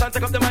and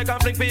take up the mic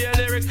and fling for your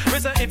lyrics. Me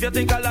say if you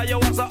think I lie, you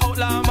was a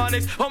outlaw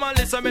manics. Oh man,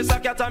 listen, me say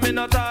cat and me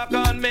no talk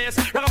on miss.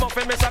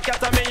 Ragamuffin, me say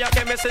cat and me a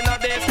chemist in a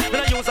days. Me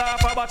no use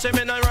half a battery,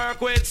 me no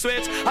work with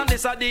switch. And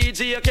this a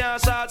DJ, you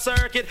can't short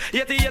circuit.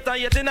 88 and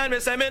 89, me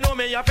say me know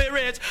me a fi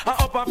rich. And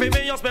up and fi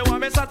me use me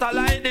want me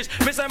satellite dish.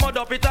 Me say mud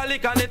up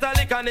italic and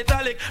italic and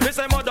italic. Me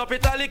say mud up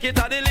italic, it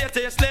a the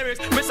latest lyrics.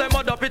 Me say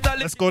mud up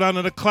italic. Let's go down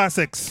to the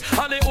classics.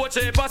 And the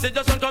OJ passage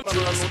just don't come.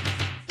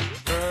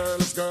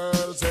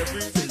 Girls,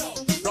 everything.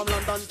 From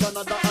London,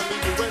 Canada, and the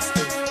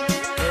USA.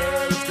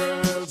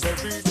 Girls,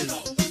 everything.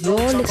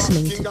 You're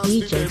listening to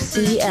DJ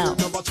CL.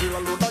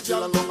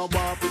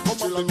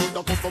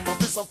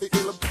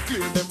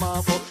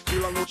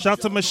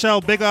 Shout to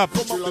Michelle, big up.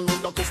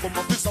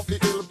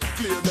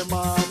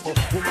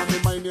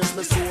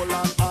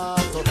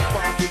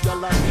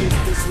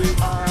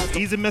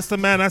 Easy, Mr.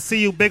 Man, I see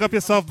you. Big up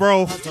yourself,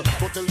 bro.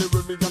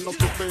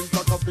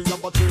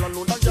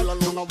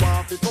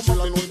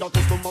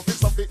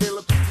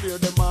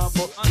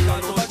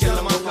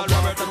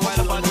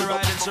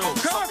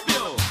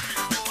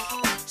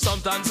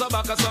 Sometimes so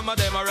back, some of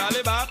them are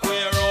rally back. We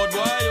a road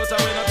boy, you tell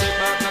me no take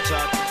back no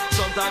chat.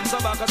 Sometimes so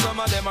back, some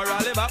of them are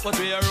rally back, but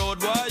we a road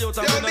boy, you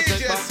tell me no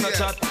take back no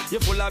chat. You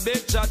full of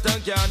big chat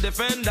and can't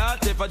defend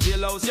that. If a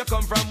jailhouse you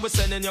come from, we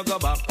sending you go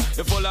back.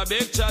 You full of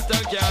big chat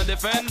and can't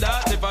defend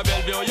that. If a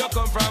Bellevue you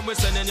come from, we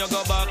sending you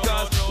go back.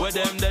 Cause with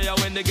them there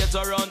when they get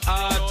around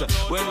hot.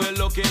 When we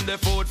look in the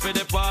food for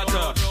the pot.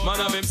 Man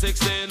of him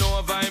 16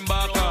 over him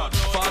back.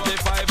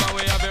 45 and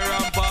we have a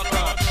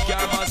rampacker.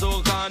 Car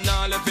bazooka and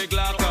all if it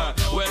glocker.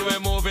 When we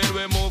moving,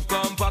 we move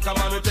compact.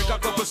 Man, we take a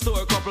couple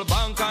store, couple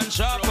bank and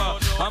shop.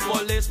 And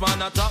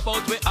policeman a top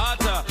out we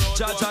hotter.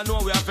 Judge I know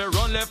we have to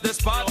run left the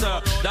spot.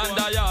 Dan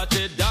the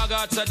yachted, dog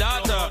at the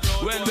data.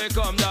 When we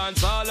come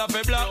dance, all of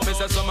a block. Me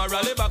say some a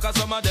rally back and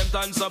some of them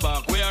dance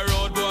back. We a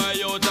road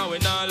boy out and we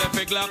not left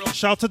a glock.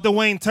 Shout to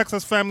Dwayne,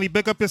 Texas family,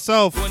 big up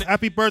yourself.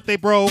 Happy birthday,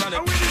 bro. I win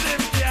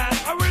them, yeah,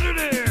 I win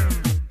them.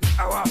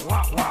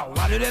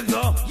 What do them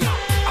so?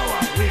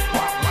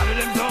 What do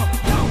them so?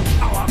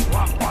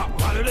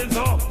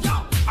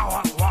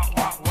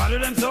 What do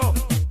them so?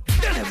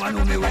 They never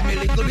know me when me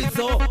little bit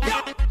so.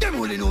 Them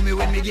only know me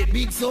when me get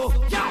big so.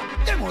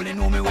 Them only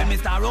know me when me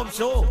start up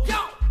show.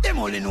 Them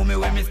only know me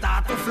when me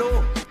start to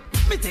flow.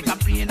 Me take a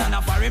plane and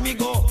a ferry me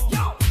go.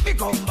 Me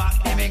come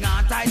back, me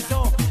gonna tight so.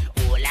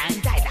 Hold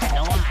on tight, I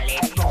don't wanna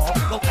let go.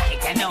 Go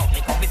quick and now,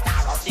 me come me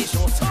start up the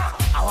show.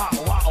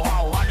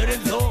 What do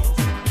them so?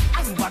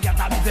 I super get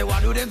me say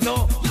what do them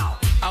so?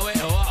 Away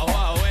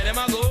them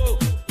a go.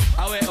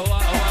 Away them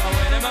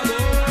a go.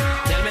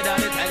 Tell me that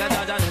the tiger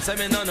judge and say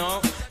me no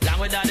no. Down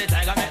with that the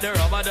tiger make the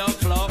rubber duck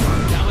flow.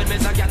 Down with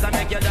Mr. Cat and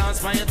make you dance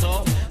from your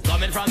toe.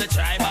 Coming from the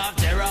tribe of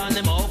terror on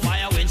the mouth.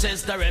 Fire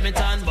Winchester,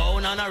 Remington,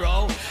 bone on a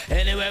row.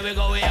 Anywhere we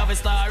go we have a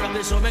star up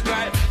the show me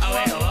cry.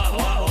 Away them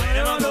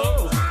a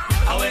go.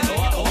 Away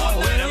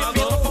them a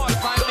go.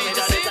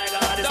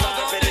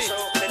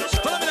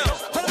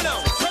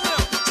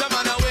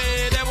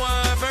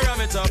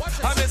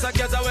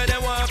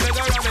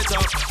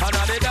 And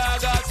all the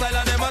dog style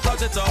and them a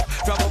touch it up.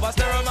 From over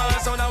stereo man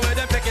sound and where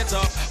them pick it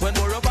up. When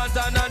more up and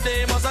down and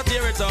they must a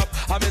tear it up.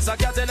 I miss a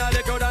cat in all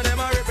the crowd and them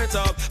a rip it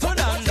up. So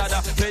dan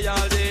dada, pay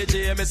all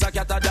DJ, miss a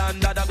cat a dan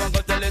dada. Go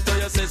tell it to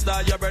your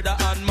sister, your brother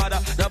and mother.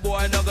 The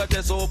boy no got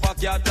the super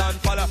cat and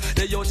follow.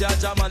 The youth ya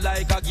jamming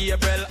like a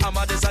Gabriel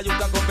Amma. This a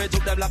youth a come fi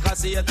juke them like a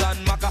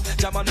Satan Maka.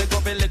 Jamming me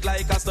come fi lick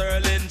like a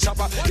Sterling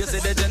chopper. You see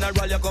the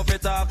general, you come fi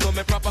talk to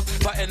me proper.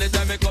 But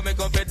anytime me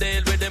come fi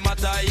deal with the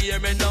matter. Hear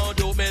me now,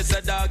 do me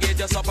say dog eat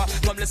your supper.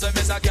 Come listen,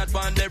 miss a cat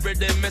pan the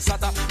rhythm, miss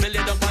sata. Me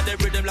lay down on the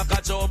rhythm like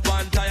a chop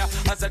on tire.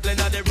 And circling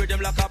on the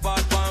rhythm like a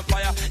pot on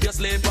fire. You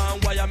sleep on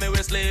wire, me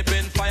we sleep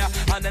in fire.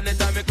 And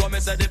anytime me come, me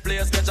say the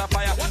place catch a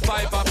fire.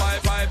 Five, but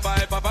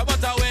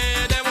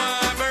away them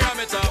want to ram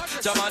it up.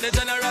 Jam on the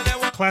general, they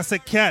want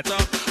Classic cat.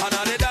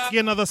 Get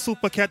another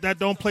super cat that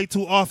don't play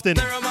too often.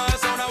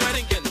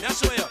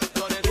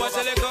 watch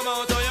till they come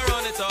out or you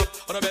run it up.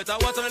 Or better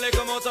watch till they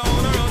come out or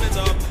you run it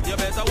up. You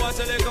better watch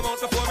till they come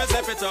out before me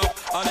zip it up.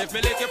 And if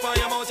me lick it on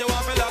your mouth, you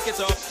want me lock it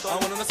up. I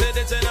want to say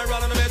the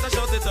general and I better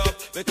shut it up.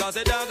 Because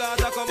the dog got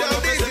to come out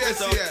and zip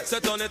it up. So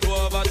turn it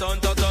over, turn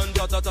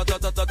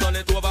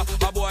it over.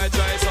 A boy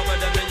try some of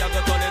them, then you go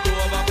turn it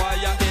over.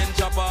 Fire in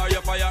chopper,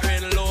 you fire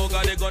in low.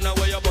 Got the gun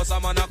away your boss, a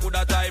man a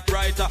coulda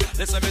typewriter.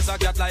 Listen, miss a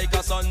cat like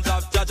a son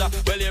of Jaja.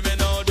 Well, you me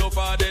know do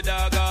for the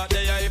dog.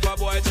 If a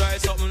boy try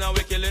something, now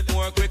we kill it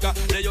more quicker.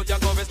 The youth ya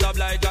come fi stab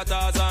like a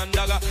Tarzan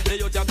dagger. The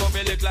youth ya come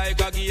fi lick like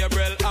a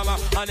Gabriel Hammer.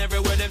 And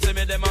everywhere them see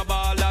me, them a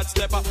ball that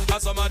stepper.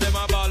 And some of them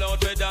a ball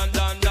out with dan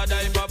dada.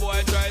 If a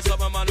boy try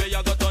something, man, we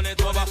ya go turn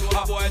it over.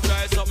 A boy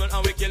try something,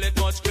 and we kill it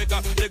much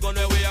quicker. The gun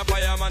where we a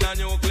fireman and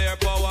nuclear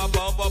power.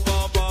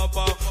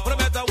 But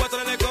better watch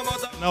when they come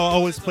out. Now I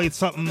always play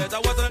something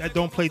that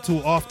don't play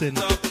too often.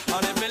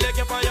 And if me lick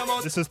you for your mouth,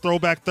 This is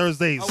Throwback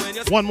Thursdays.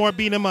 One more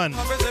Beanie Man.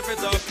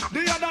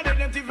 The other day,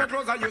 them TV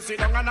close and you sit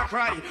down and I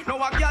cry. Now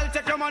a girl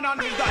take your man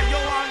and you die, you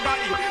want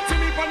die. See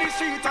me on the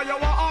street and you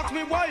want ask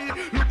me why.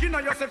 Looking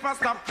at yourself and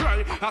stop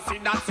cry. I see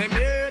that say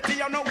matey,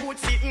 you no good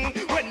sitting.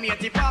 When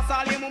matey pass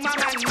all him woman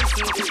and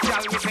missing.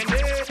 Girl me say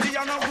matey,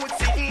 you no good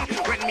sitting.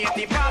 When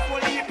matey pass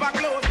will leave a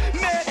close.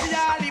 Matey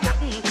all the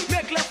button,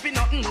 make love for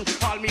nothing.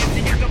 All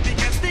matey get the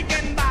biggest stick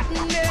and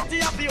batten. Matey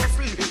have the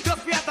hustle,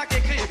 just be attack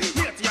it clean.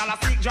 Matey all a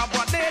stick job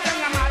what they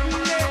done a man.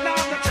 They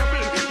down the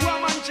trouble,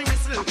 woman she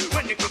whistle.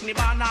 When they cook me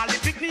ban all the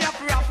pick me up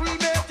raffle.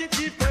 Matey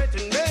keep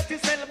waiting, matey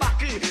sell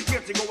backy.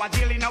 Matey go a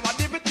deal in our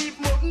dividend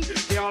mutton.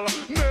 Girl,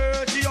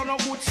 matey you no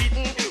good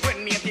sitting.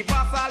 When matey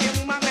pass all the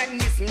woman and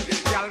missing.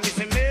 Girl me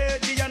say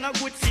matey you no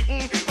good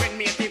sitting. When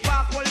matey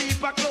pass will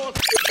leave a close.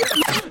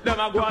 Them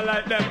a go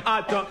like them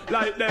hot,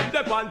 like them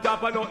dep on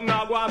top and nothing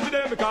a go for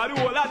them because the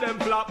whole of them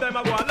flop. Them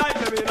a go like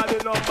them in a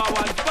the number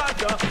one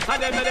spot,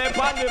 and them they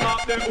pan them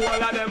up, them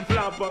whole of them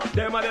flop.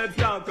 Them a dead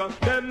flank,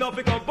 them no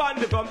fi come pan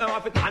the from them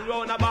a fi turn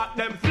round about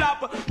them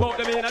flop. But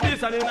them in a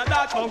this and in a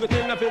that, hungry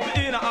thing no fi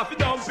in a fi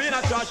dump in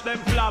a trash them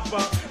flop.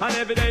 And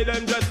every day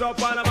them dress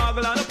up and a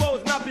muggle and a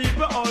pose, now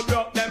people all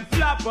broke them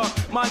flop.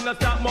 Man no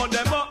stop mount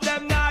them up,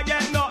 them nah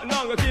get nothing,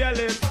 hungry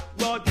careless.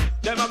 But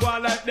them a go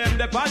like them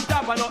dep on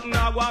top and nothing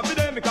a go for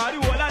them because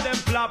the whole of them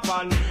flop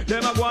and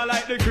them a go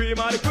like the cream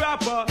and the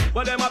crapper.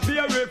 But them a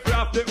pay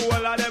riff-raff, the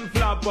whole of them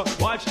flop.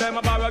 Watch them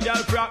a borrow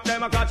girl frack,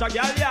 them a catch a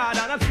girl yard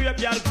and a scrape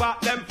girl pack,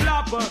 them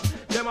flop.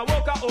 Them a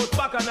walk a house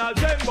back and all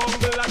them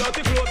bungle and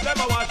dirty clothes, them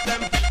a watch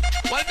them.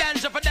 Well,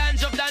 dance up,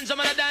 dance up, dance up,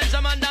 and a dance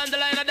up, and down the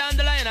line,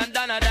 and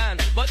down a dan.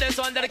 But this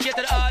one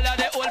dedicated all of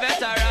the old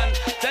veteran.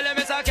 Tell them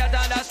it's a cat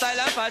and that style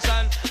and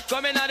fashion.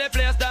 Come in at the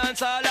place,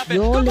 dance all up.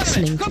 You're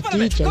listening to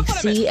DJ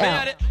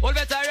CL. Old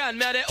veteran,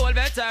 me a the old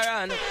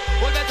veteran.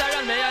 Old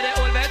veteran, me a the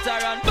old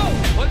veteran.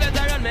 Old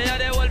veteran, me a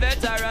the old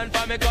veteran.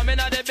 For me coming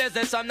at the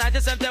business from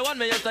 1971,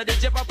 me used to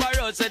DJ Papa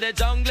Road, say the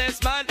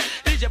junglist man.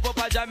 DJ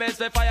Papa Jammins,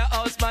 the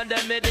firehouse man.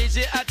 Then me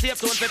DJ a tape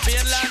tune for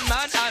Finland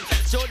man. And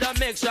show the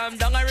mix from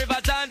down a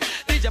Riverton.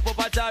 DJ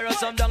Papa Taro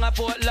from down a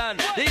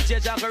Portland.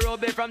 DJ Jack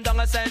Ruby from down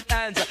a St.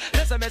 Anne's.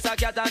 Listen, me say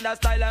cat and the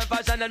style and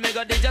fashion. And me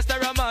go DJ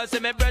Sterama, see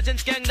me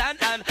Virgin's Kingdom.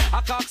 And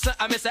a Cox,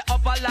 and me say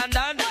Upper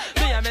London.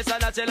 Me and me say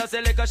Nachelo,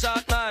 say like a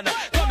short man.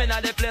 Coming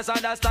at the place and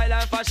the style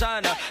and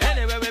fashion.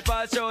 Anyway, we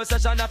pass show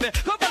session up here.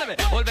 Come follow me,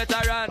 old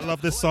veteran. I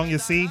love this song, you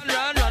see.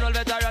 Run, old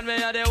veteran,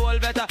 me a the old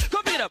veteran.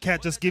 Come beat up.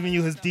 Cat just giving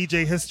you his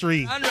DJ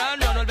history.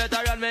 Run, old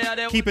veteran, me a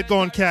the Keep it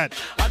going, Cat.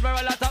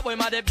 Admiral at top, him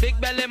a the big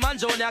belly man.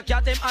 Junior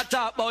Cat him at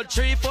top, about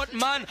 3 foot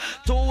man.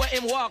 2 where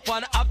him walk,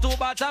 1 up 2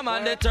 bottom.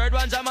 And the third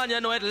one Jaman, you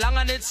know it long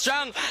and it's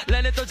strong.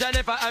 Lend it to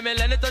Jennifer, I mean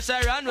lend it to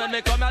Sharon. When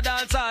me come a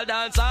dance all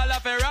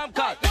off a ram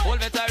cut. Old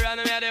veteran,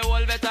 me a the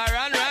old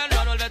veteran. Run,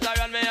 old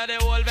veteran, me a the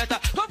old veteran.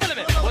 Come follow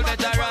me, old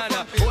veteran,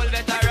 old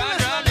veteran.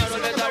 Run,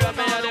 old veteran,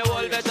 me a the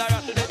old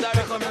veteran.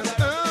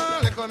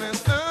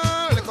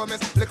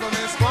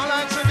 Lick-o-miss, one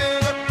like she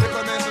big.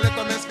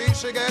 Lick-o-miss, feel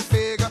she get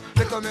big.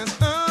 Lick-o-miss,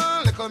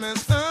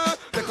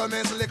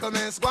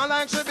 one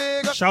like she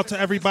big. Shout to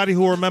everybody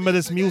who remember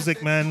this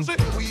music, man.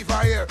 Weave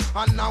her hair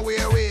and now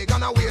wear wig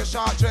and I wear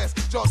short dress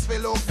just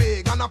feel look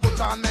big and I put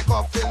on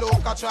makeup feel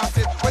look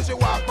attractive. When she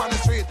walk on the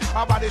street,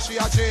 her body she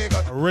a jig.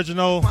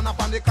 Original Man up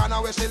on the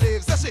corner where she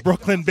lives.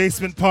 Brooklyn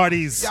basement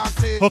parties,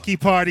 hooky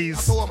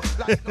parties.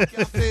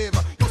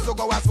 Used to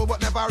go at school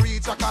but never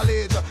reach a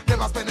college.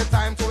 Never spend the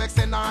time to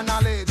extend her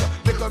knowledge.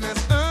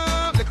 Lick-o-miss,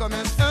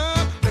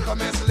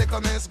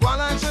 go on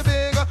like she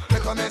big.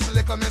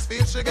 Lick-o-miss,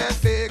 feel she get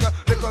big.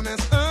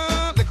 Lick-o-miss,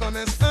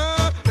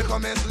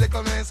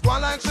 go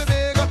on like she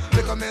big.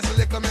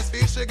 Lick-o-miss,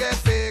 feel she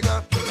get big.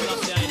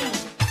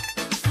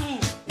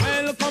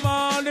 Well, come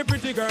on, the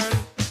pretty girl,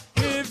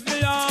 give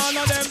me all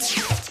of them.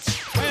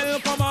 Well,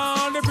 come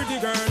on, the pretty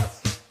girl,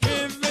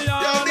 give me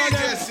all of them.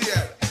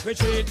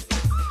 Retreat,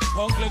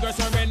 hungry girl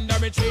surrender,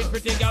 retreat,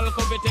 pretty girl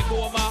come to take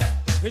over.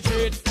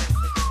 Retreat,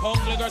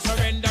 hungry girl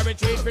surrender,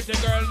 retreat, pretty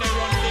girl they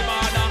run the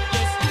border.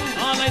 Yes,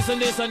 all nice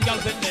and this and girl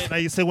fit. Now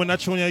you say when that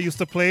tune I used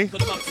to play.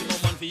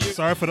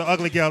 Sorry for the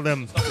ugly girl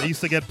them. They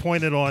used to get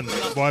pointed on.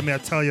 Boy, may I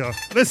tell you.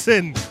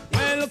 Listen.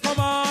 Well, come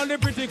on, the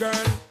pretty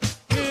girl,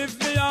 give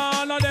me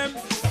all of them.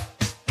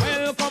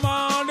 Well, come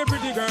on, the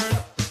pretty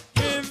girl,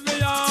 give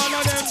me all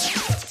of them.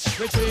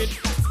 Retreat,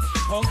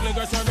 hungry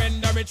girl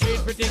surrender,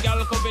 retreat, pretty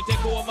girl come to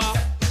take over.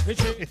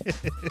 Retreat,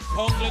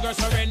 hungry girl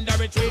surrender,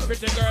 retreat,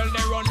 pretty girl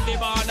they run the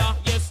border.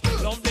 Yes,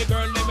 love the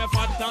girl they me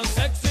fat and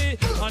sexy,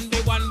 and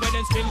the one with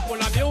them skin full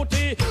of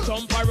beauty.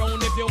 Jump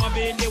around if you want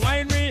be in the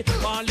winery.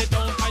 Ball it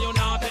down 'cause you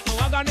not take no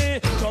agony.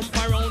 Jump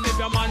around if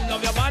your man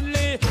love you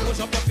badly. Push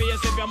up your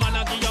face if your man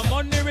a give you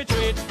money.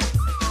 Retreat,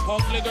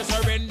 hungry girl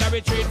surrender,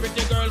 retreat,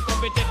 pretty girl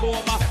come to take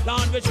over.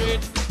 Land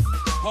retreat,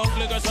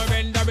 hungry girl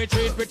surrender,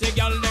 retreat, pretty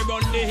girl they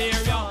run the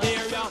area.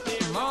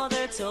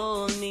 Mother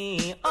told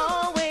me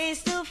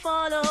always to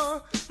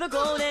follow the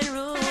golden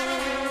rule,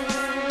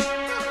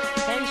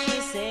 and she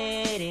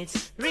said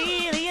it's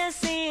really a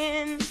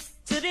sin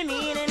to be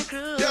mean and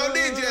cruel. Yo,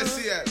 DJ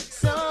CL.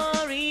 So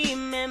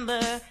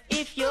remember,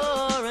 if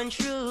you're one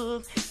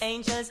truth.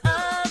 Angels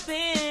up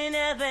in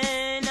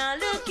heaven are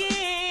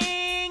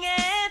looking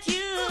at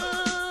you.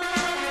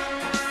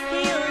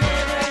 You'll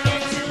never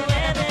get to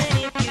heaven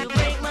if you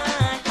break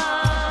my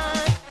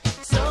heart.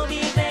 So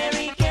be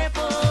very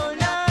careful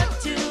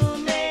not to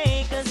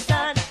make a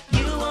start.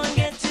 You won't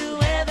get to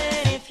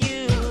heaven if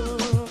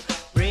you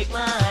break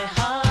my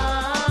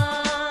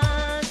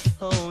heart.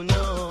 Oh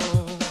no.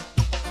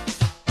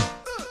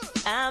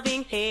 I've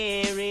been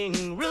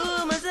hearing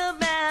rumors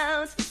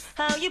about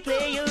how you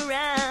play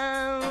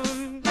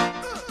around.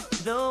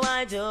 Though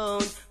I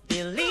don't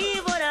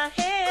believe what I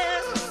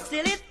hear,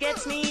 still it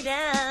gets me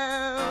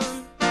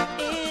down.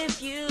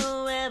 If you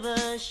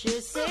ever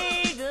should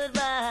say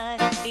goodbye,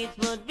 it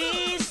would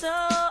be so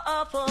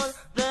awful.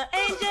 The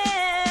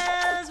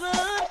angels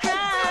would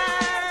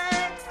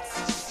cry.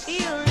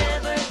 You'll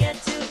never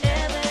get to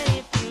heaven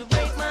if you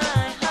break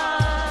my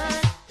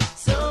heart.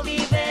 So be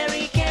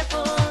very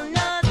careful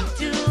not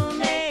to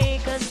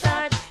make a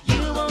start.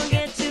 You won't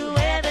get to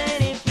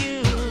heaven if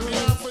you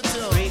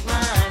break my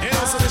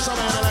heart.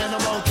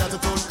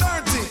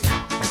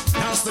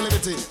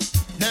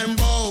 Them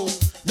bow,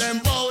 them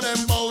bow,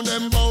 them bow,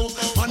 them bow.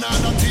 Man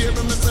on the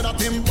table, me say that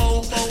him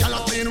bow. Girl a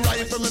clean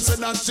rifle, me say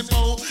that she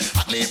bow.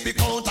 At least pick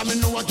out, and me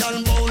know a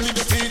girl bow. Leave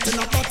your feet in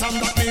a bottom,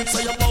 that means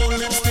say you bow.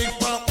 Lipstick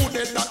for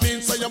hooded, that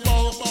means say you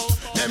bow.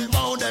 Them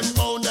bow, them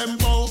bow, them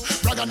bow.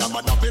 Bragga na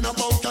mad up in a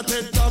bucket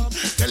head top.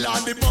 Tell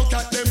all the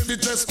bucket them fi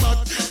dress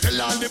back.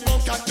 Tell all the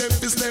bucket them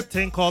fi step.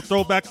 Thing called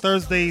Throwback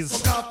Thursdays.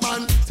 Up,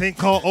 man. Thing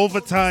called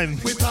Overtime.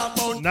 We talk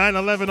about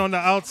 9/11 on the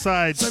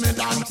outside.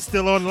 I'm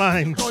still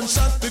online.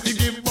 gunshot if you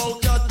give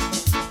bucket.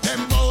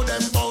 Them bow,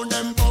 them bow,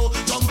 them bow.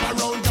 Jump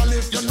around, girl,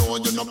 if you know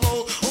you no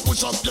bow.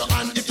 Push up your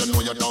hand if you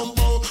know you don't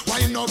bow.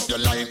 Wind up your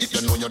line if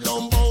you know you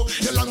don't bow.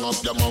 You long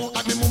up your mouth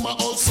at me mama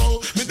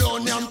also. Me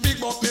don't yam big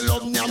but me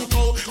love yam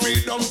cow.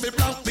 Freedom for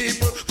black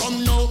people,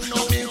 come now.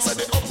 No means that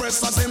the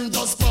oppressors them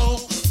just bow.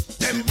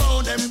 Them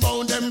bow, them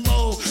bow, them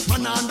bow.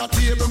 Man on the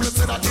table, me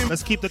say that him.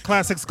 Let's keep the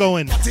classics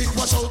going. Take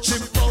wash out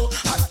chip bow.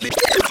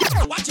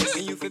 Watch it.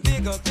 And you feel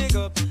big up, big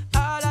up.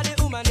 All of the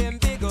woman them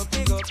big up,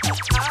 big up.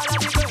 All of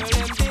the girl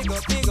them big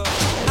up, big up.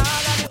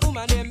 All of the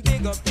woman them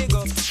big up, big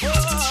up.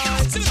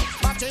 Whoa, sit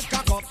up, back it,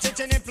 cock up,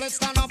 sitting in place,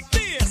 stand up.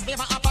 This, we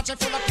have a Apache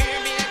full of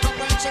care, me up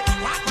when shit.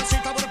 Walk my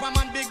street, I would have a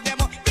man big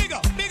them up, big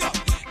up, big up.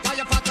 Got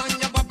your pat on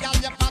your bob,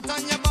 got your pat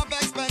on your bob,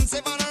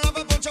 expensive and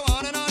rubber, put your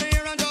one in on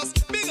here and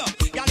just big up.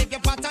 Got if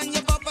your pat on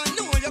your bob, and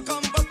know you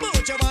come, but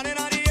put your one in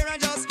on here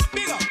and just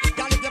big up.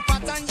 Got if your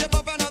pat on your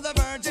bob, another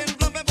virgin,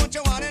 plump and put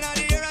your one in on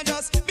here and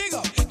just big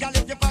up. Got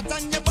if your pat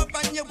on your bob,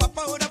 and you wap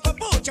out up,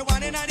 put your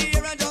one in on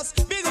here and just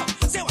big up.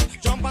 Say what?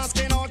 Jump and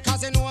skin out,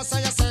 cause you know so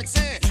you're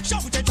sexy.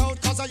 Shout it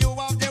out, cause you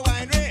have the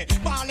winery.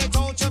 Ball it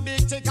out, you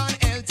big tick and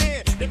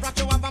healthy. The brat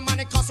you have a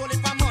money, cost only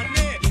for money.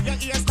 Your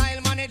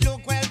hairstyle, man, it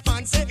look well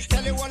fancy.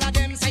 Tell you all of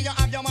them, say you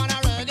have your man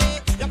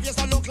already. Your face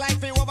don't look like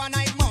the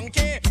overnight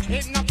monkey.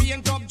 It not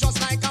paint up just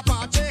like a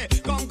party.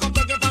 Come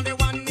take it from the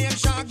one named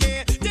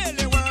Shaggy. Tell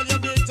the world you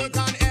big tick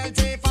and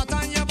healthy. Fat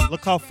on your butt.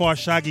 Look how far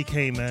Shaggy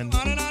came, man.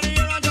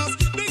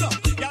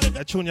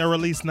 That tune you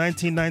released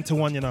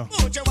 1991, you know.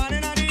 Put your one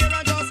in the ear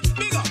and just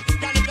big up.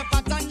 Girl, if you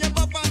pat on your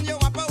butt and you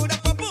wap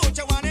out up, put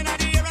your one in the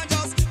ear and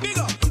just big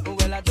up.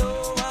 Well, I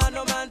don't want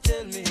no man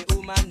tell me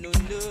who man no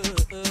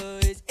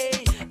knows,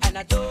 eh? And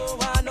I don't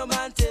want no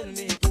man tell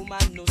me who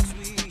man no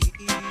sweet,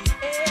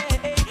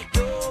 eh?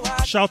 Don't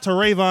want Shout to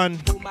Rayvon,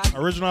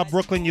 original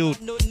Brooklyn youth.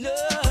 no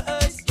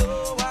knows.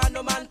 Don't want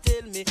no man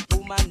tell me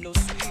who man no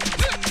sweet,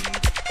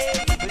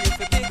 eh? But if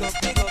you big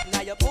up,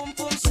 now your pum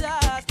pum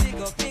shot, big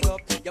up.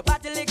 Your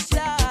body lick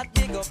shot,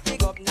 big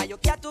up. Now your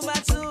cat to my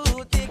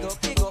suit, big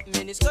up.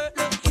 Mini skirt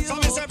look cute. So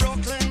me say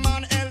Brooklyn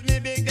man help me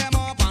big them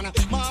up and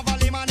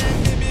Marvally man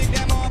help me big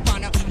them up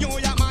and New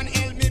York man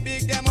help me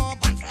big them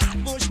up and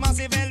Flatbush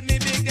massive help me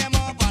big them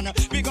up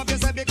and big up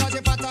yourself because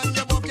you fat on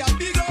your pop, y'all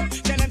big up.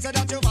 Tell them say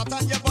that you fat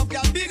on your pop,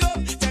 y'all big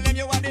up. Tell them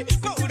you are the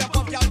powder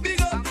pop, y'all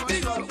big up.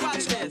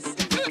 Watch this,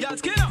 y'all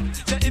skin up.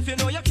 Say if you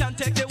know you can't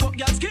take the walk,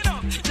 y'all skin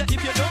up. Say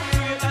if you don't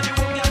feel that you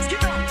walk, y'all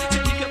skin up. Say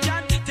if you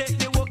can't take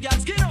the walk, y'all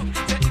skin up.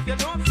 Say if you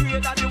don't feel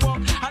that you walk.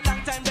 A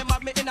long time them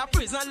have me in a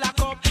prison lock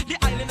up. The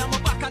island on my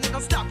back and it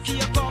don't stop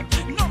keep up.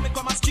 Now me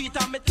come a street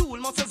and me tool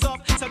muscles up.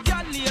 So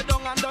girl lay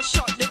down and just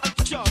shut the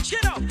church.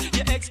 Skin up,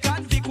 your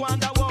ex-convict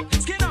want to walk.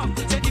 Skin up,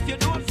 say if you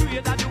don't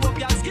feel that you walk,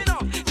 y'all skin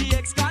up. The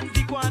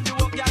ex-convict want to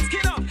walk, y'all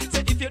skin up.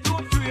 Say if you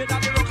don't feel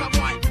that you walk, come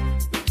on.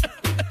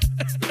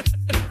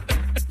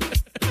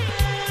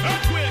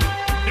 Earthquake,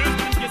 there's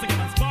one place again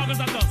and sparkles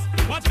and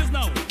dust. Watch this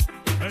now.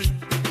 Hey,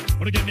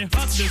 what to get me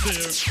hot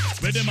this year?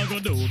 Where them a go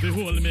do?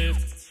 Behold me.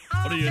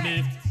 What do you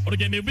need? What to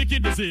get me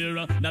wicked this year?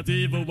 Not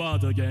even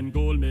water can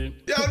cool me.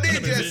 Yo,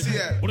 DJ,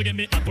 yeah. What to get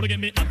me hot? What to get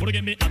me hot? What to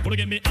get me hot? What to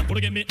get me hot? What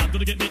to get me hot? What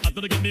to get me hot?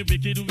 What to get me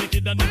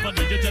wicked and if I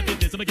get it,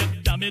 this will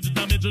get damage.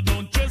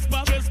 Don't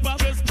trespass.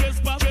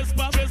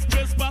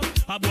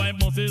 A boy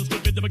must is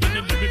stupid. Never get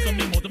them lyrics on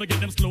me mouth. Never get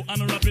them slow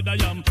and rapid. I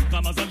am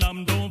calm as a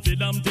lamb. Don't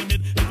feel I'm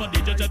timid. If I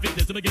DJ check it,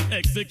 this will get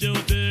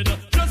executed.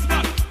 Just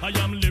back. I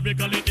am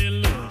lyrically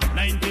ill.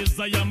 90s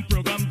I am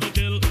programmed to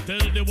kill.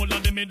 the whole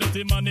of them me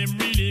dirty man him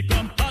really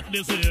come hot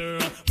this year.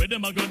 Where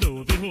them a go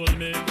do if hold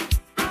me?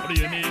 What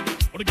do you mean?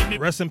 What do you give me?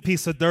 Rest in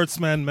peace to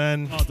Dirtsman,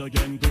 man. Out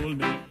again, cool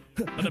me.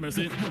 Let me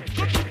see.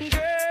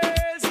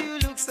 Girls, you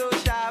look so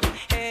sharp.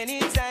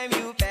 Anytime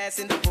you pass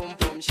in the pum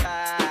pum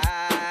shop.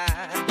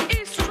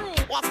 It's true.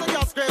 What's the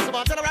girl's crazy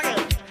about? Tell her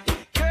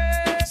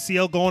again.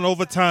 CL going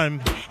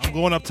overtime. I'm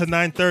going up to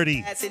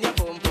 9:30.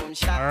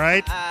 All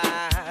right.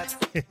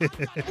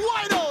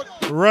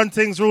 Run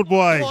things, rude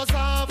boy.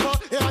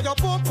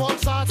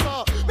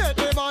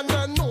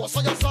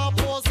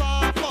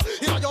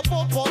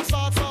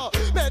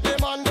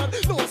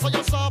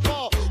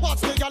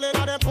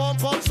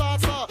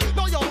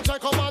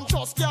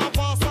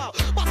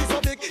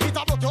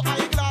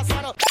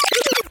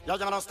 You're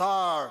gonna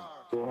star.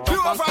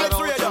 Jump and spread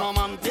out, you know,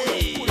 man,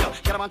 pee.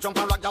 Get up and jump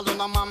and rock, y'all, you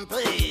know, man,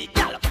 pee.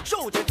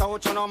 Shoot it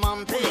out, you know,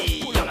 man,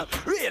 pee.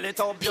 Reel it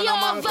up, you know,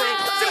 man, pee.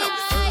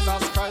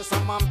 Jesus Christ, a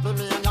man, pee,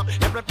 me.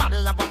 Everybody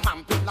have a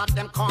man, pee, like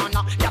them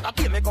corner. Yeah, that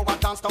day me go a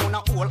dance down a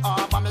whole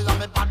harbor. Me and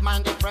me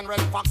bad-minded friend,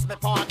 Red Fox, me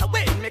partner.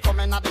 When me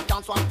come in at the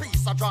dance, one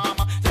piece of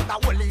drama. Set a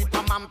whole heap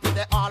of man, pee,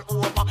 they all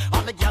over.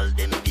 All the girl,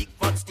 them big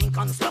foot, stink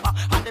and slobber.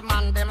 And the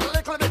man, them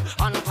little bit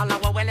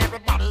unfollower. When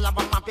everybody have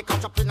a man, pee,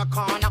 catch up in the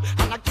corner.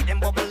 And I give them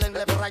bubbling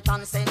left, right,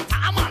 and center.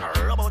 I'm on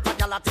a robot, a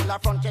gal till her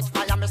front catch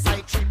fire. Me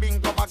side tree,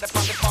 bingo, bag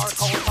from the bar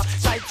counter.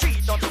 Side tree,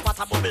 don't pass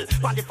a bubble.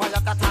 From the fire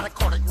that I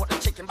recorded, with the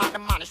chicken by the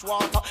manish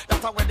water.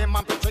 That's how the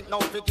man drink no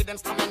pity, them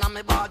stamina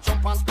me bar,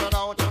 jump and spread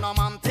out, you know,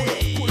 man,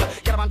 pay.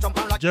 Get up and jump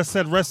and like. Just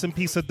said rest in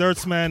peace to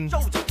Dirtsman.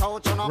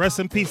 Rest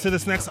in peace to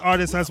this next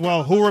artist as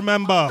well. Who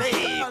remember?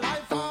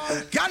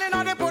 Gal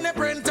inna the pony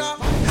printer,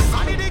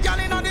 I need the gal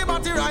inna the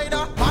body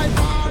rider. By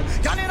far,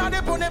 gal inna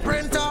the pony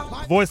printer.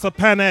 Voice of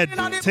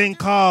Panhead, Ting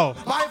Call.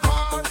 By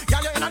far,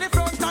 gal inna the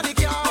front of the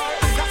car.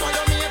 That's why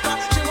you meet her,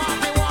 she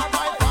want me war.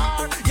 By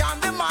far, gal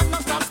the man no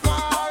stop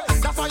spar.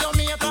 That's why you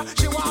meet her,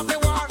 she want me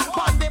war.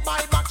 But the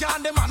buy back, gal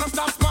the man no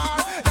stop spar.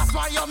 That's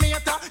why you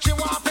meet her, she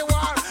want me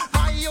war.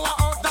 Buy you a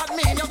out, that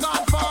mean you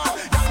gone far.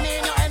 That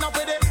mean you end up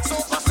with it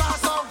superstar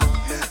song.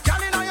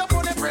 Gal inna your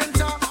pony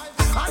printer,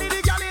 I need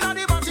the gal inna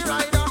the body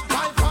rider.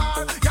 By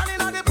far, gal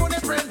inna the pony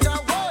printer,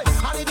 boy.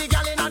 I need the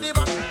gal inna the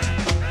body.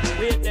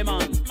 Wait the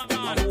man,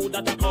 who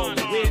that a come?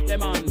 Wait the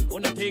man,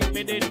 wanna think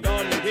me did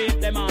done. Wait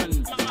the man,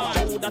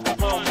 who that a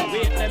come?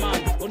 Wait the man,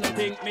 wanna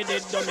think me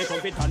did done. Me come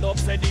fit and up,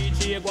 say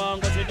DJ go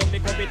and go sit down. Me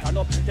come fit and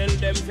up, tell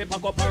them fi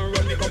pack up and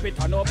run. Me come fit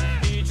and up,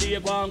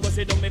 DJ go and go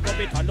sit down. Me come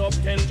fit and up,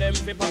 tell them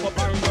fi pack up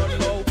and run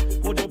now.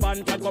 Put up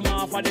and come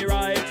off of the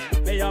right.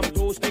 Me have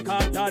two sticker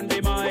and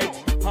the mic.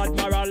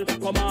 Admiral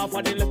come off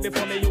of the left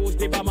before me use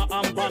the bomber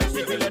and box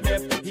it till the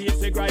death. He's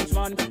the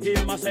grindsman,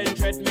 him a send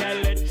threat. Me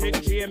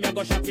electric chain, me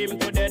go shock him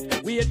to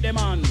death. Wait the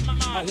man,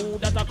 who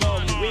that a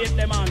come? Wait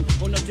the man,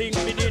 who no think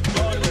me did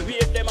done.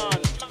 Wait the man,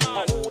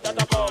 who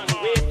that a come?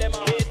 Wait the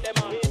man, wait the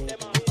man, wait the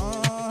man.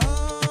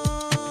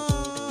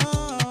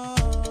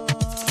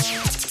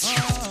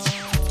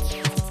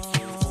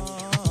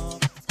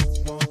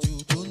 Want you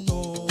to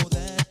know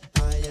that I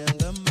am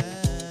the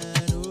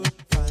man who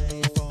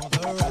fight for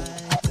the right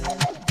and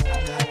not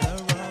the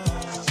wrong.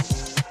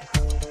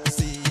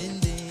 Seeing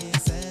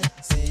this and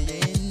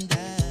seeing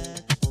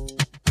that,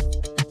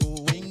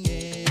 going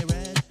here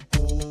and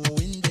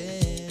going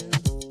there.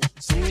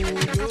 So you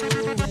will find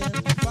out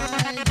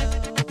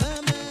the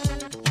man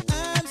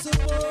I'm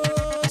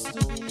supposed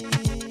to be.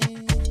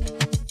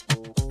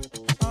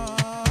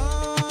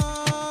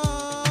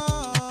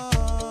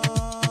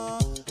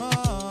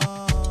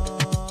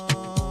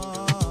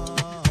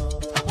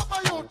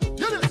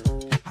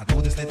 I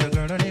know this little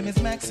girl, her name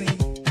is Maxine.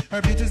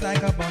 Her beauty's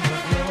like a bunch of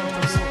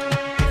roses.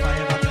 If I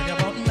ever tell you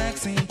about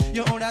Maxine,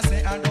 you older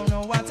say I don't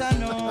know what I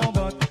know,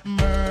 but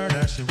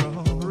murder she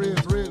wrote.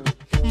 Real.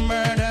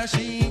 Murder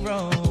she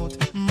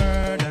wrote.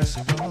 Murder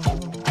she wrote.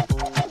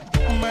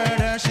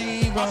 Murder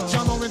she wrote.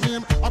 Channel with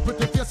him, a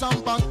pretty face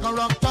and bad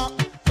character.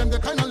 Them the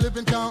kind of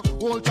living can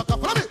hold chaka.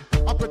 Follow me.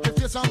 A pretty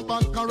face and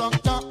bad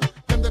character.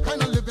 Them the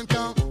kind of living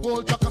can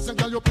hold chaka. Say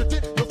girl you pretty,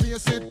 your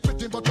face it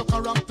pretty, but your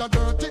character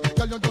dirty.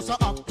 Girl you just a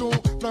act too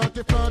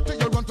flirty.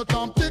 You run to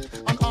Tom Dick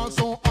and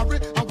also hurry.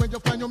 And when you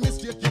find your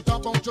mistake, you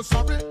talk about you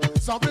sorry.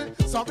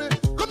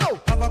 Come now.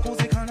 Have a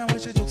cozy corner where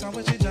she jokes and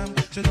where she jam.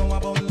 She know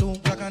about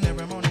Luke, Jack and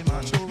every money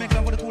man. Make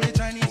love with the coolie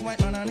Chinese, white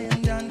man and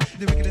Indian.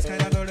 The wickedest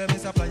kind of girl that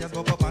Mr. Flyers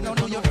go up and now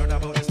know you heard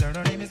about this girl,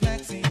 her name is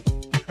Maxine.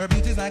 Her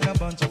beauty's like a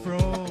bunch of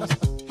roses.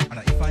 And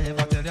if I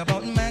ever tell you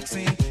about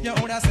Maxine, you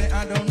older say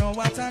I don't know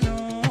what I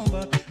know,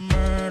 but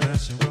murder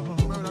she wrote.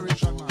 Murder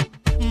she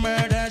wrote.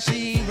 Murder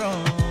she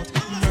wrote.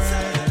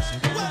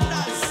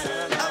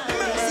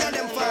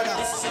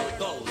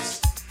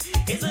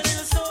 It's a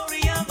little story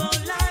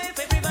about life.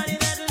 Everybody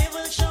that live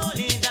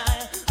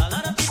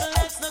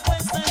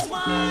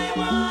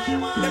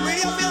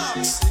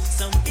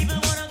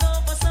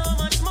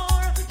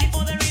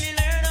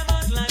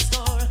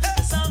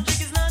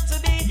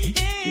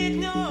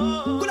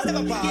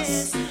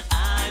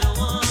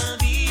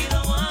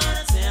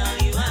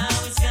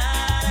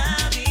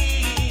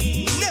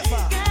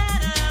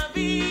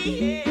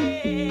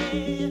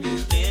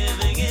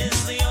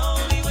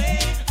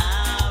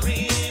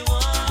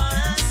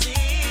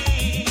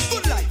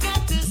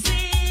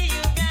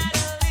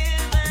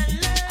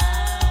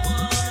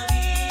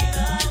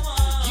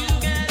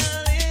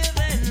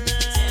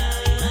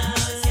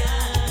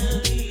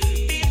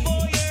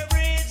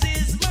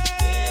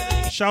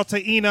Shout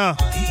to Ina.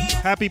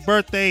 Happy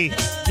birthday,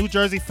 New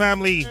Jersey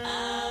family.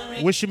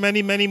 Wish you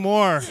many, many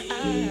more.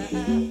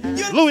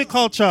 Louis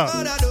Culture.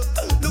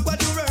 Look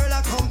what you world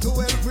I come to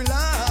every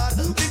lad.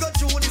 We go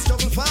through this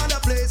struggle for the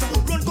place.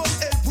 Run come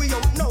help we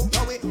out now.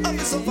 Now we have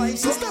to survive.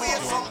 So stay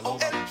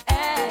from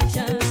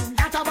action.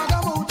 At a bag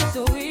of motor.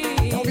 So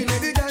we. Now we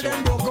made the girl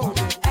them broke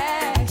out.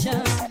 Action.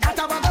 At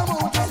a bag of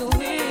motor. So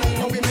we.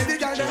 Now we made the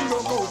girl them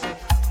broke out.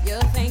 You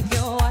think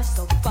you are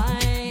so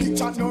fine. Big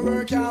chat no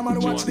work, yeah, man.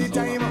 Watch the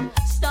time.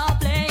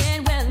 Stop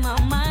playing with my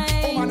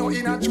mind. Oh man, no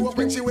in a joke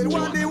when she will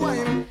want the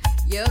wine.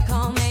 You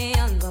call me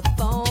on the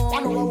phone.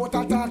 I know what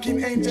a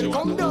talking angel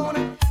come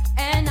down.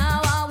 And now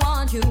I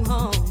want you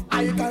home.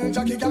 I tell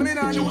Jackie, girl, me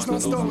not use no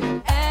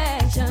stone.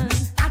 Action.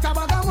 At a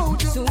bag of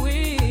motor.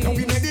 Sweet. Now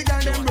we made the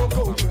girl them broke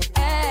out.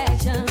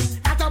 Action.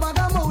 At a bag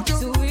of motor.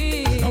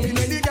 Sweet. Now we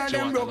made the girl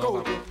them broke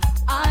out.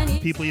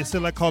 People, you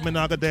still like calling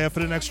Naga there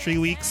for the next 3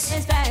 weeks?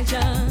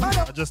 Inspection.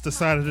 I just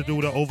decided to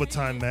do the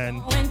overtime,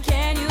 man. When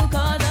can you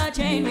cause a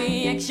chain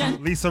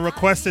reaction? Lisa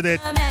requested it.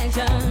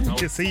 Good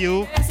to see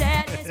you.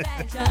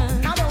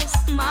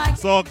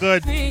 It's all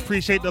good.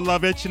 Appreciate the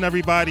love, each and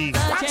everybody.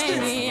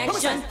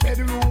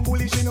 Bedroom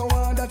bully, she know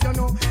all that you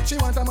know. She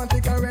want a man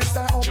take a rest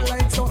her up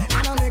like so.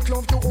 And I make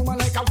love to woman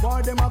like a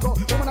war them a go.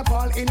 Woman a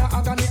fall in a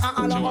agony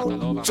and all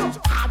about.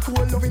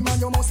 Hardcore loving man,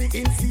 you must be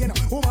insane.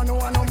 Woman no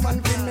one no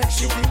man can make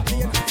she feel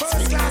pain.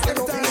 First class, they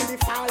don't feel in the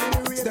fall in the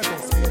rain.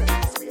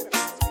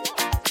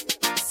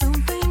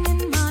 Something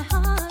in my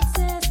heart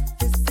says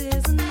this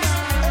isn't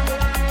love.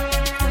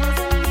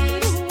 Doesn't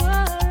need to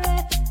worry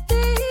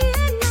day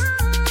and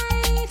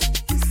night.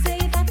 You say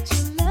that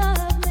you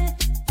love me,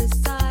 this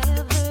I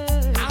have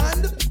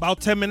heard. About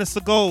 10 minutes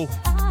ago.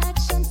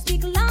 Actions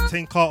speak loud.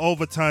 Thing called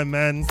overtime,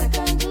 man.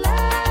 Second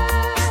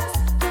class,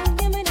 don't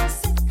give me no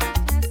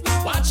second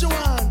class. What you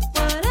want?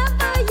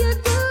 Whatever you're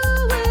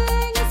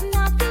doing is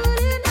not good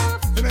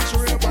enough.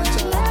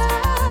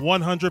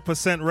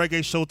 100%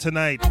 reggae show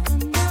tonight.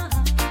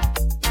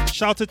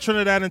 Shout to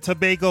Trinidad and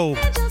Tobago.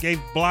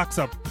 Gave Blacks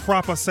a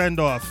proper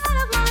send-off.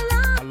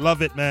 I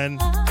love it, man.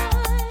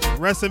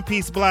 Rest in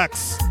peace,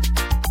 Blacks.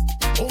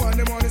 Oh, and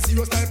them want to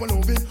see us type of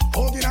loving.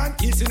 Hugging and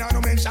kissing and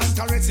no mention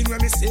caressing when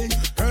we sing.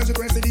 Girls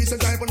request the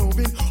decent type of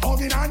loving.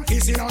 Hugging and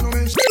kissing and no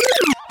mention.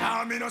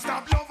 Now me no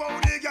stop love how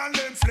the girl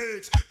them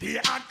flex. The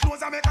hand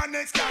close and make a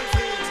next girl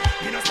flex.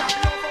 Me no stop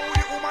love how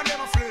the woman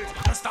them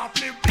flex. No stop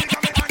live big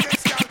and make a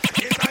next girl.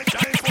 It's like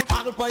giant foot.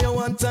 Paddle by your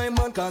one time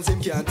man, cause him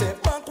can't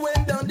take back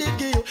when down did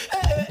give you.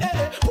 Hey, hey,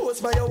 hey.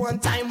 Post by your one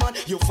time man,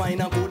 you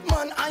find a good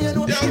man. And you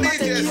know you must take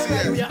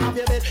care and you have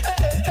your bed. Hey,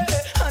 hey,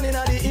 hey. Hand in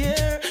the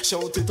ear.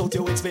 Shout it out,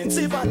 you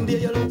expensive and there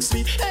you look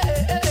sweet.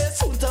 Hey, hey, hey,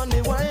 soon turn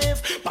the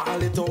wife.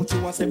 Ball it out,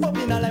 you want step up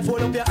in a life,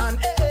 hold up your hand.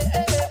 Hey,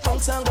 hey, hey,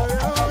 bounce and go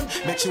round.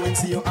 Make sure and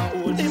see you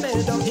and hold him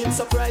head down in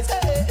surprise.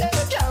 Hey, hey,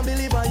 hey, can't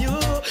believe on you.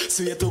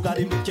 Swear to God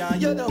him can't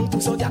you down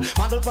too. So yeah,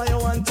 model for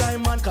your one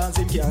time man, cause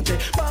him can't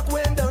take back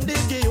when down did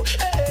give you.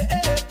 Hey,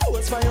 hey, hey,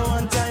 post for your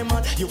one time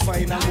man. You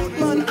find a good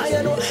man,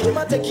 I know him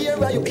a take care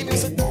of you. If you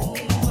say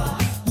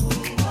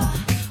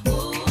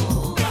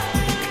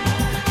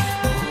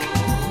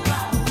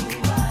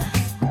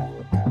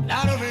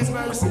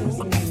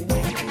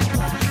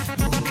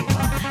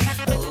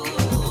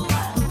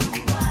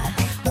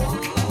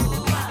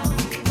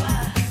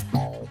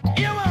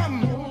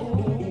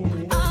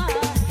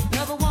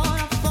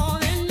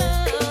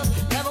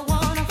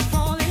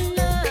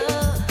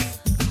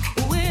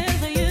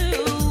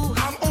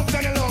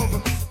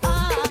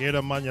Hear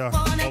the man,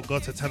 I'll go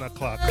to 10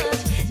 o'clock.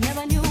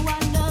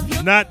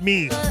 Not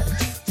me.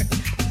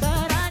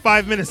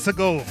 5 minutes to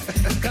go.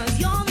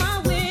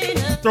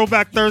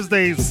 Throwback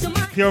Thursdays.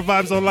 Pure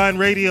Vibes Online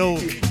Radio.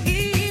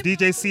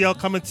 DJ CL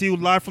coming to you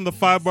live from the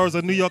 5 boroughs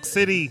of New York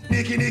City.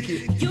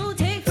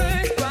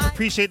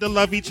 Appreciate the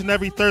love each and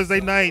every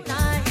Thursday night.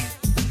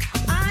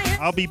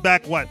 I'll be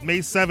back, May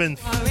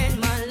 7th.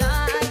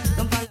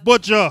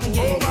 Butcher.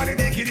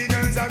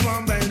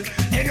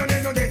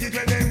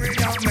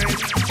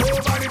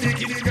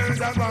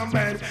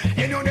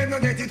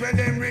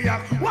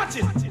 Watch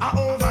it,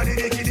 over the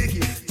dicky.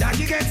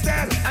 Jackie gets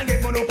there and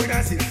get one up with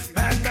us.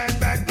 Back.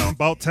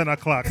 About 10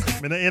 o'clock.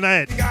 In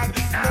it.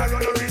 Now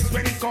run a risk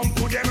when it come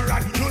to them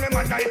rat. No them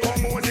a die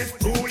come Moses.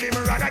 Rule him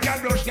rat. I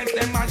can blush get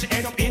them match.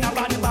 End up in a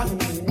bad bag.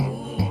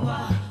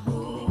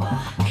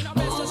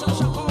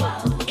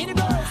 In the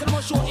girls, they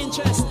must show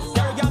interest.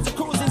 Their girls are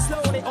cruising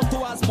slowly up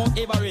towards Mount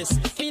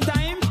Everest. In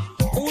time,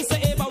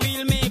 whosoever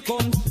will make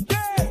them.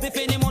 If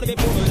any money they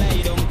put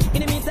lie down.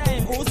 In the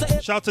meantime,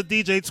 whosoever. Shout to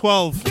DJ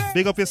 12.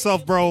 Big up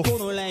yourself, bro.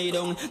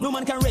 No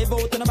man can rave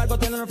out and a bad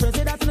but tell no friends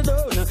say that's in the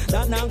done.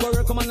 That now go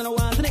work come on no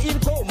one to the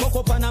income. Mock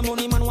up on a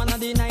money man one of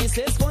the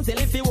nicest. Fun tell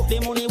if you work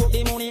the money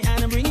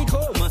and bring it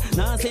home.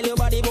 Now sell your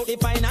body but the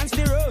finance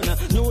the run.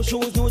 No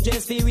shoes, no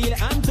dress, the wheel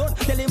and turn.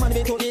 Tell the man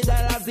we told the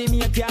dollars the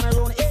me can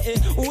run.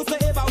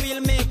 Whosoever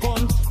will make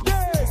come.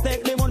 Girls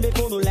take the money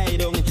before no lie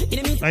down.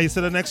 Now you see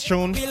the next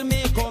tune. Will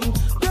make come.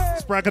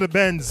 Sprack of the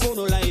Benz.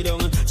 No lie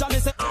down.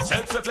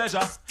 Sex for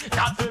pleasure,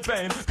 not for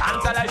pain.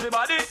 Tantalize the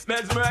body,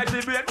 mesmerize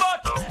the brain.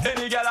 But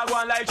any girl I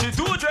want like she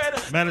she too dread.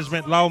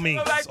 Management, allow me.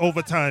 It's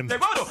overtime. They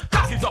go to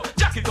cock it up,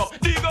 jack it up,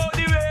 dig out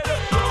the way.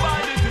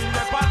 Rub the thing,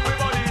 they pan with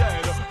body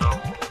head.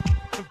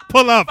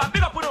 Pull up.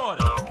 Big up on all.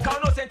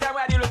 Can't no same time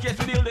where I deal with case,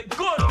 we deal with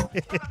good.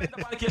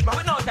 But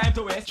with no time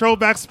to waste.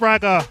 Throwback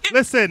Spragger.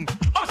 Listen.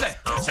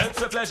 Sex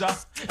for pleasure,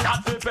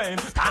 not for pain.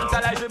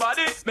 Tantalize the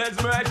body,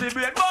 mesmerize the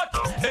brain.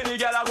 But any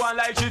girl I want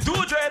like she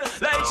too dread,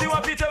 like she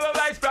want Peter with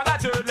rice Spragger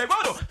turd. They go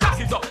to cock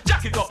it up,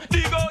 jack it up,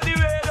 dig out the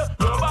way.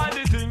 Rub on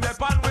the thing, they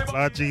pan with.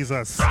 Lord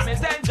Jesus. Promise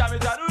then jam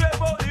it and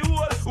rip out the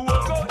whole.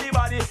 Work out the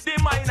body,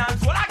 the mind and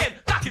soul. Again,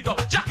 cock it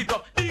up, jack it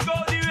up, dig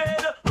out the way.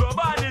 Rub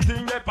on the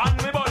thing, they pan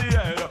with body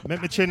head. Let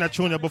me change that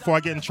tune before I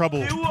get in trouble.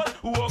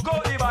 Work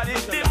out the body,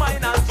 the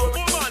mind and soul.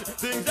 Woman,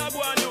 things are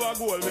going, you are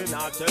gold. Me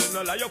not tell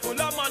no lie, you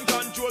full of man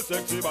control,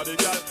 sexy body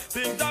girl.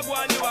 Things are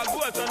going, you are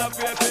gold, son of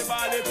crazy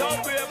ball it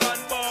up, brave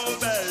and bold,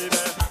 baby.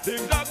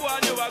 Things are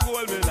going, you are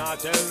gold. Me not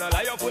tell no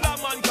lie, you full of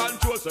man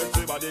control,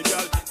 sexy body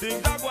girl.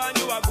 Things are going,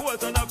 you are gold,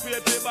 son of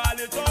crazy ball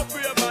it up,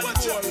 brave and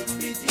bold.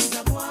 Things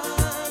are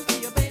going for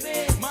your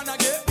baby. Man, I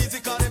get busy,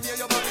 cause them hear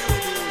your body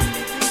ready.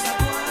 Things are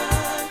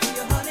going for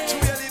your honey.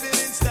 You are living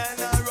in style,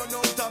 now run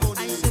out of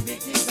money. I say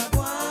big things are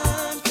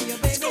going for your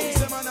baby. Scoop,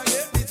 say man, I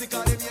get busy,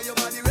 cause them hear your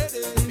body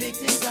ready. Big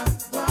things are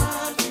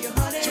going for your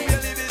honey. You are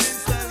living in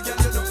style, girl,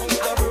 you look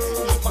out of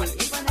room.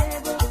 If I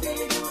never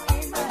see you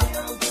in my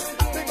arms,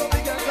 big up the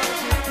girl, cause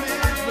she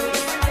please me.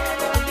 If I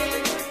never hear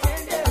you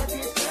tender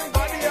kiss,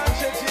 body and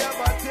shake, she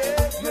have a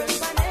taste me.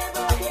 If I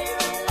never hear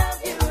I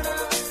love you,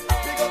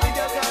 big up the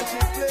girl, cause she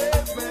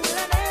please me. Will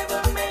I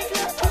never make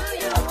love to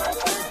you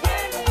once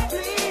again?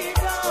 Please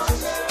don't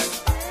understand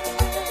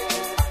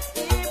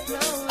if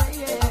no,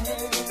 yeah.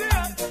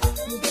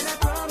 Then I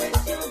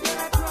promise you,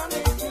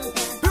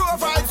 Pure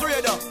Vybz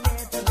Radio.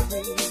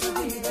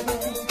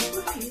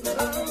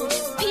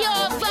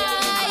 Pure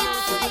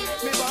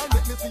Vybz. Me born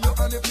with me see you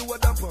and if you a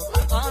dapper.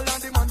 All of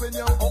the man when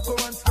you uncle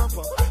and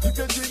snapper. If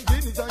you drink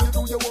Guinness and you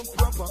do your work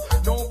proper,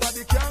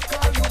 nobody can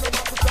call you no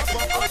back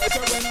stopper.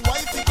 So when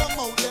wifey come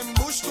out, them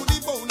bush to the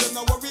bone. Them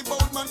no worry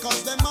about man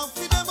cause them have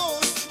for them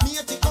own.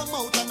 Matey come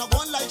out and I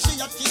want like she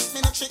a kiss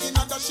me neck shaking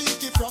and a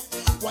shaky frog.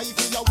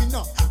 Wifey a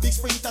winner, big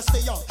sprinter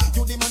stay up.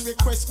 You the man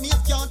request me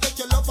can't take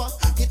your lover.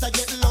 Get a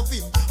get love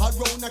him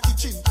around a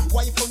kitchen.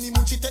 Wife on the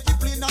moon she take the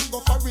plane and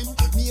go foreign.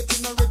 Matey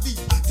not ready.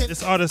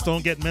 This artist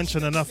don't get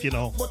mentioned enough, you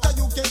know. But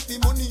you get the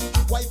money.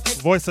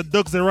 Voice of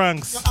Dugs the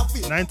Ranks.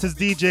 90s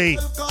DJ.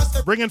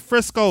 Bringing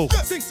Frisco.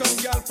 Sing some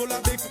girl full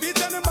of big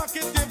feet and the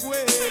bucket give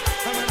way.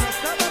 I'm a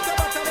stop at the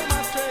bottom of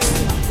my straight.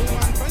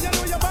 Woman, when you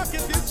know your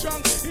bucket is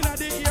strong, in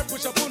the ear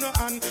push up on her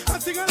hand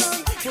and sing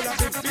along. Full of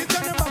big feet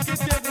and the bucket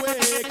give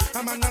way.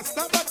 I'm a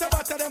stop at the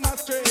bottom of my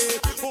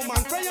straight. Woman,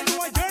 when you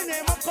know your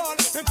name I call,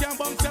 them can't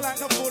bounce you like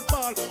no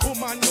football.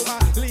 Woman, you are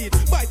lead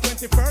by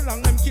 20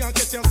 furlong, them can't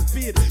get your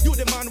speed. You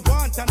the man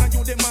want and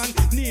you the man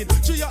need.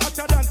 So you're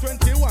hotter than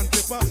 21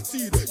 pepper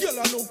seed.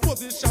 Yellow look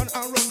position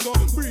and run go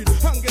breed.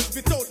 And get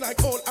spit out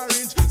like old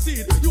orange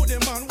seed. You the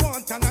man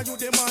want and you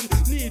the man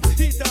need.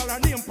 Heat all her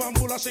name pan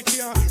full of she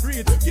can't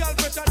read. Girl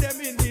pressure them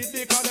indeed.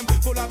 They call them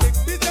full of big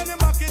spit and them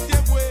bucket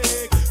they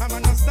wake. I'm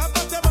gonna stop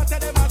at the bottom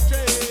them a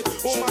straight.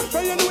 Oh man,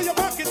 when you know your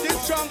bucket is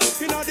strong,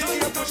 you know the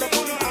ear push up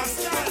on your hand.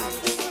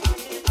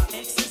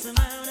 Excess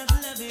amount of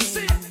loving,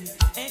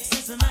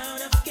 excess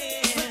amount of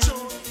care,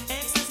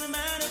 excess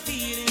amount of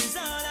feelings.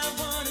 All I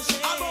wanna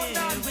share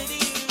with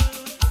you.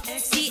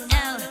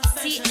 CL,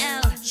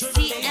 CL, CL.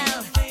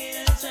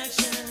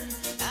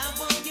 I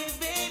won't give,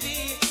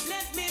 baby.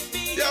 Let me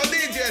be. Yo,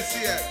 DJ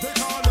CL. They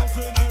call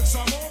nothing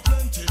extra more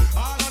plenty.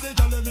 All of the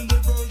girls in the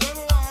world them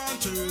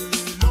want it.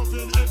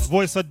 Nothing extra.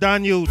 Voice of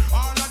Daniel.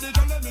 All of the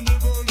girls in the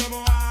world them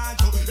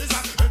want it. It's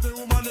like every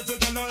woman, every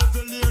girl,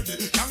 every lady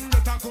can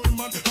get a good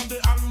man from the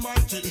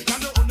Almighty. Can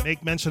the own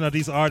Make mention of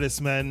these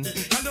artists, man.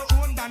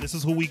 This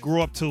is who we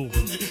grew up to. now we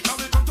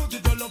come to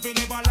give the love in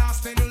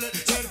everlasting.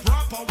 Say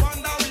proper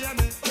wonder we are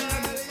me.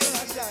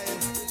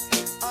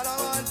 All I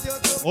want you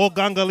to. All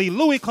Gangali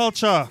Louis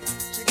culture.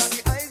 She got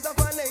the eyes of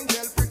an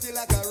angel, pretty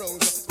like a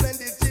rose.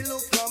 Splendid she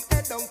look from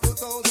head down to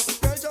toes.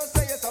 Girl, just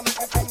say yes, I'm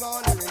making thing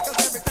on the ring. Cause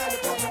every time you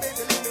come,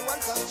 baby, leave me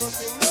one song to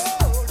sing. No,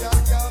 girl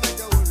can't make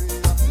you worry.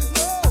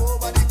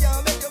 Nobody can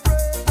make you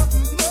break.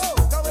 No,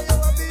 cause when you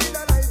a be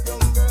the nice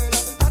young girl,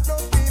 that no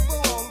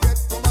people won't get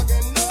come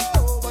again.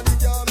 Nobody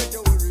can make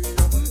you worry.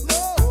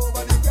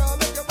 Nobody can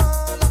make you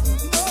fall.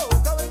 No,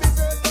 cause when we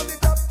search from the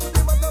top to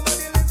the bottom of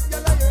the list,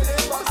 you'll hear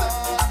them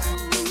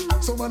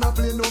pass. So man a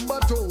play number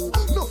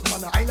 2. No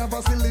man I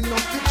never still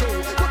enough to show.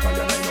 But I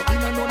line up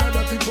in and none of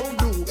that it won't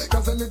do.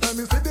 Cause anytime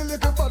you see the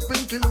little fat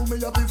pinky loo, me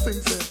have to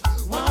sing say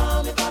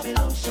Wow, the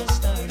Babylon show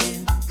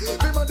starting.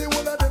 Remember the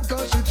one of them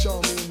cause she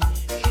charming.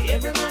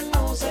 Every man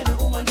knows that the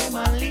woman them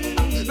a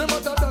lead. Them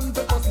hotter than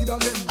pepper seed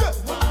again.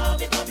 Wow,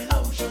 the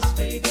Babylon shows,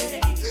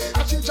 baby.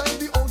 And she drive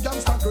the old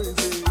gangster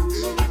crazy.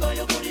 Because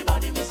you put the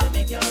body, me say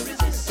make you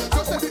resist.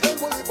 So say the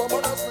end will live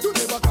among us. You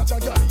never catch a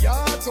girl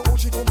yard. So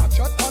she come a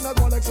chat and I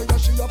go like say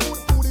that she a put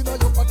food in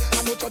your pot.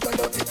 And no chat and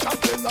dirty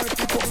champion like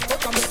the post.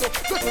 But I'm so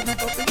good with it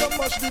up in your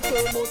mash the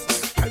thermos.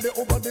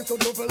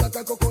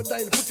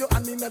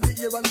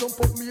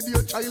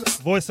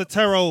 Voice of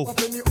Terror.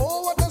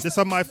 This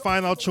is my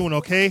final tune,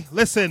 okay?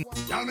 Listen.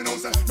 Y'all me know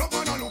say, no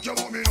man a look you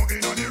but me no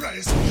in on the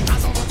race.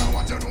 As a matter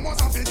what you know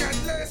must have to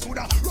get less.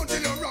 Woulda run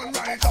till you run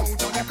right out of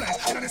the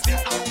place. And it's still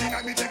out there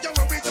and me take you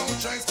where we don't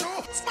chase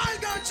through. Spy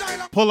gun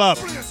China. Pull up.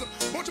 Place.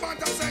 Much man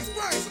that sex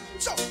price.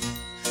 Chop.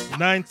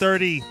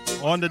 9:30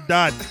 on the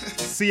dot.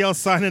 CL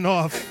signing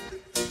off.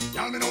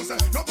 Y'all me know say,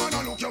 no man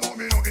a look you but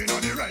me no in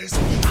on the race.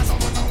 As a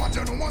matter what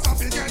you know must have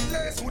to get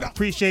less. Woulda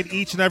Appreciate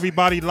each and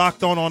everybody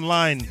locked on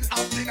online. out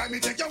there and me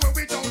take you where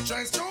we don't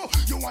chase through.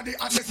 You are the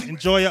artist.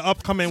 Enjoy your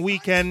upcoming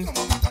weekend.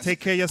 Take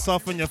care of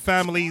yourself and your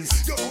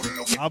families.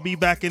 I'll be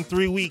back in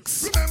 3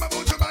 weeks.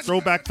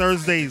 Throwback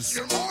Thursdays.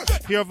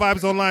 Pure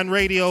Vybz Online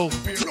Radio.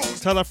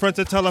 Tell a friend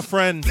to tell a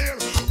friend.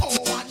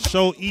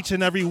 Show each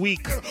and every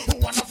week.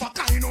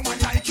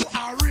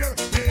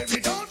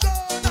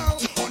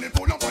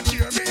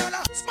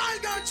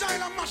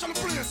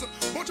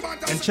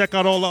 And check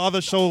out all the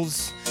other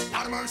shows.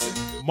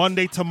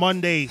 Monday to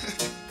Monday.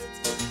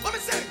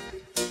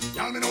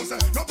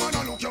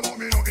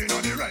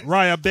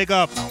 Raya, big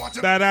up.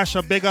 Bad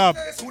Asher, big up.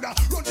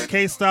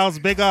 K-Styles,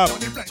 big up.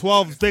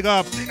 12's, big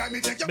up.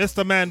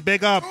 Mr. Man,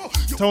 big up.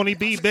 Tony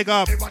B, big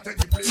up.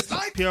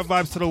 Pure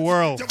Vybz to the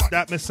world.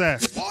 That me say.